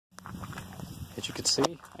as you can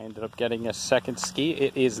see, I ended up getting a second ski.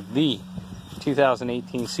 It is the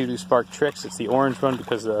 2018 Sea Doo Spark Trixx. It's the orange one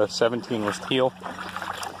because the 17 was teal.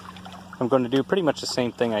 I'm going to do pretty much the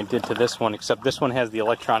same thing I did to this one, except this one has the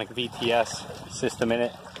electronic VTS system in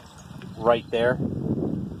it right there.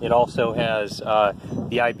 It also has the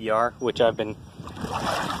IBR, which I've been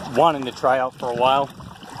wanting to try out for a while.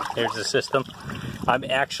 There's the system. I'm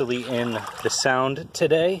actually in the Sound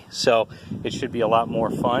today, so it should be a lot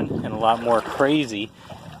more fun and a lot more crazy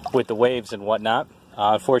with the waves and whatnot.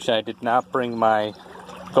 Unfortunately, I did not bring my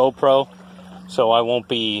GoPro, so I won't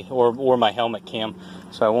be, or my helmet cam,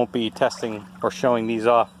 so I won't be testing or showing these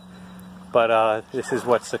off. But this is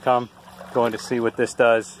what's to come. Going to see what this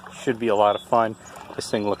does. Should be a lot of fun.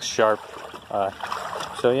 This thing looks sharp.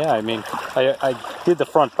 So yeah, I mean, I did the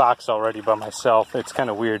front box already by myself. It's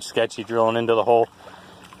kind of weird, sketchy drilling into the hole.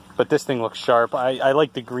 But this thing looks sharp. I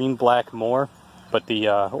like the green black more, but the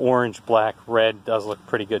orange black red does look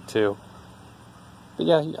pretty good too. But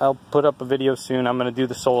yeah, I'll put up a video soon. I'm going to do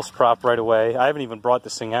the Solus prop right away. I haven't even brought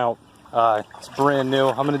this thing out. It's brand new.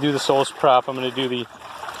 I'm going to do the Solus prop. I'm going to do the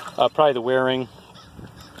probably the wearing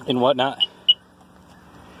and whatnot.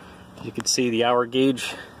 You can see the hour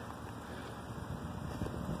gauge.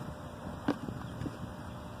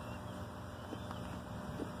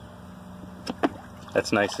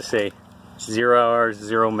 That's nice to see. 0 hours,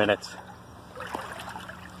 0 minutes.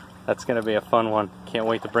 That's going to be a fun one. Can't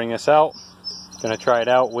wait to bring this out. Going to try it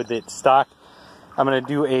out with it stock. I'm going to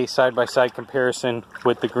do a side-by-side comparison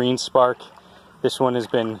with the green Spark. This one has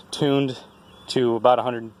been tuned to about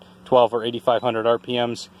 112 or 8,500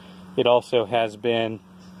 RPMs. It also has been,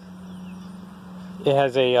 it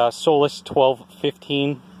has a Solus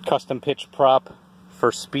 1215 custom pitch prop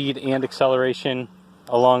for speed and acceleration,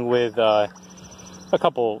 along with a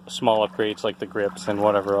couple small upgrades like the grips and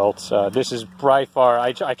whatever else. This is by far,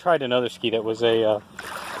 I tried another ski that was a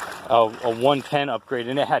 110 upgrade,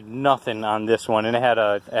 and it had nothing on this one, and it had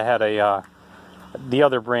the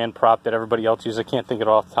other brand prop that everybody else uses. I can't think of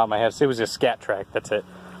it off the top of my head. It was a Scat Track, that's it.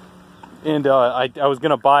 And I was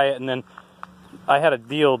gonna buy it, and then I had a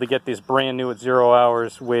deal to get this brand new at 0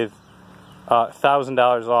 hours with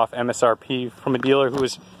 $1,000 off MSRP from a dealer who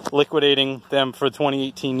was liquidating them for the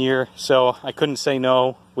 2018 year, so I couldn't say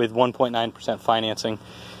no with 1.9% financing.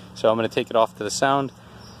 So I'm going to take it off to the Sound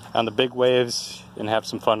on the big waves and have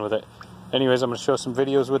some fun with it. Anyways, I'm going to show some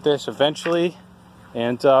videos with this eventually,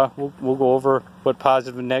 and we'll go over what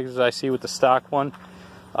positive and negatives I see with the stock one,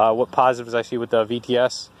 what positives I see with the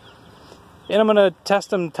VTS, and I'm going to test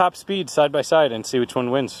them top speed side by side and see which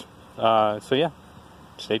one wins. So yeah,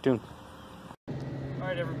 stay tuned.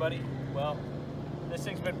 Alright everybody, well, this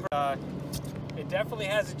thing's been, it definitely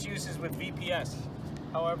has its uses with VPS,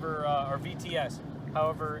 however, or VTS.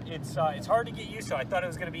 However, it's hard to get used to. I thought it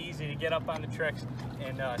was going to be easy to get up on the Trixx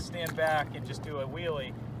and stand back and just do a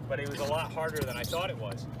wheelie, but it was a lot harder than I thought it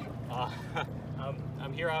was.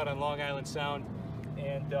 I'm here out on Long Island Sound,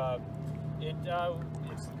 and it's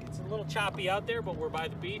a little choppy out there, but we're by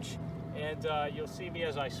the beach, and you'll see me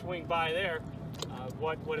as I swing by there,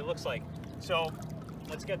 what it looks like. So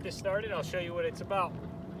let's get this started. I'll show you what it's about.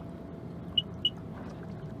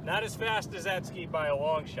 Not as fast as that ski by a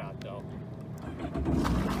long shot though.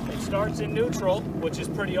 It starts in neutral, which is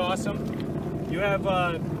pretty awesome. You have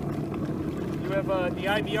the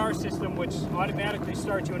IBR system, which automatically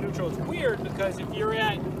starts you in neutral. It's weird because if you're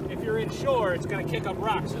inshore, it's going to kick up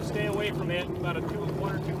rocks, so stay away from it. About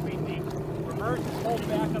 1 or 2 feet deep. Reverse, hold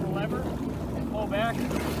back on the lever, and pull back.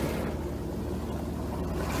 And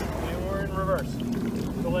we're in reverse.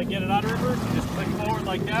 So like get it out of reverse, you just click forward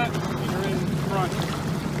like that, and you're in front.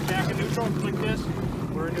 Back in neutral, click this,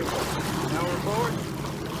 we're in neutral. Now we're forward,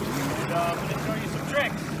 and I'm going to show you some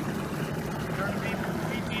tricks. Turn the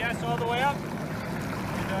VTS all the way up,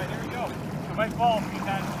 and here we go. I might fall a few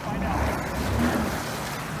times to find out.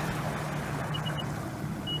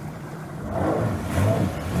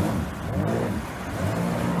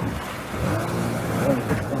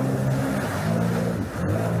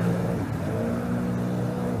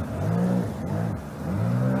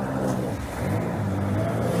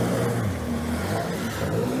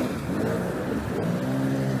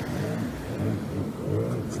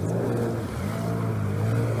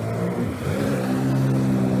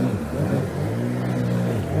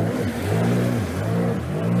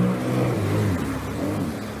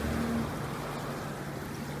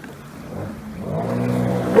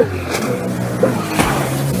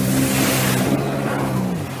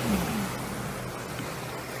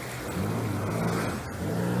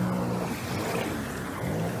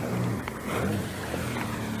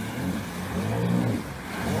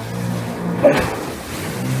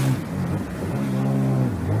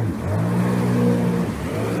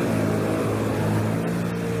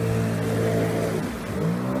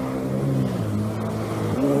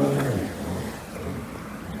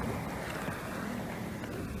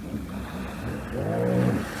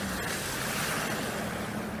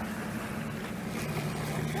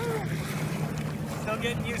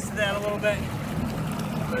 getting used to that a little bit,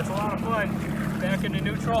 but it's a lot of fun. Back into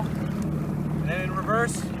neutral, and then in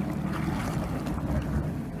reverse,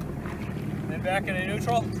 then back into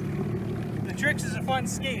neutral. The Trixx is a fun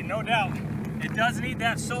skate, no doubt. It does need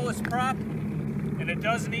that solace prop, and it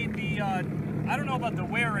does need the, I don't know about the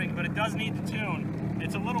wearing, but it does need the tune.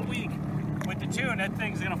 It's a little weak. With the tune, that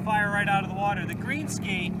thing's gonna fire right out of the water. The green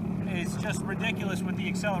skate is just ridiculous with the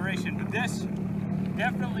acceleration, but this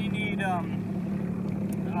definitely need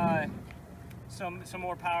some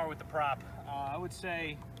more power with the prop. I would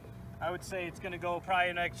say it's going to go probably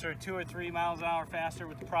an extra 2 or 3 miles an hour faster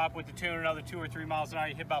with the prop. With the tune, another 2 or 3 miles an hour.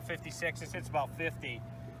 You hit about 56. This hits about 50.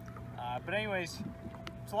 But anyways,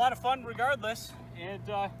 it's a lot of fun regardless, and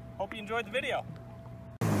hope you enjoyed the video.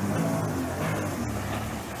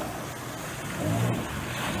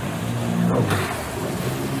 Okay.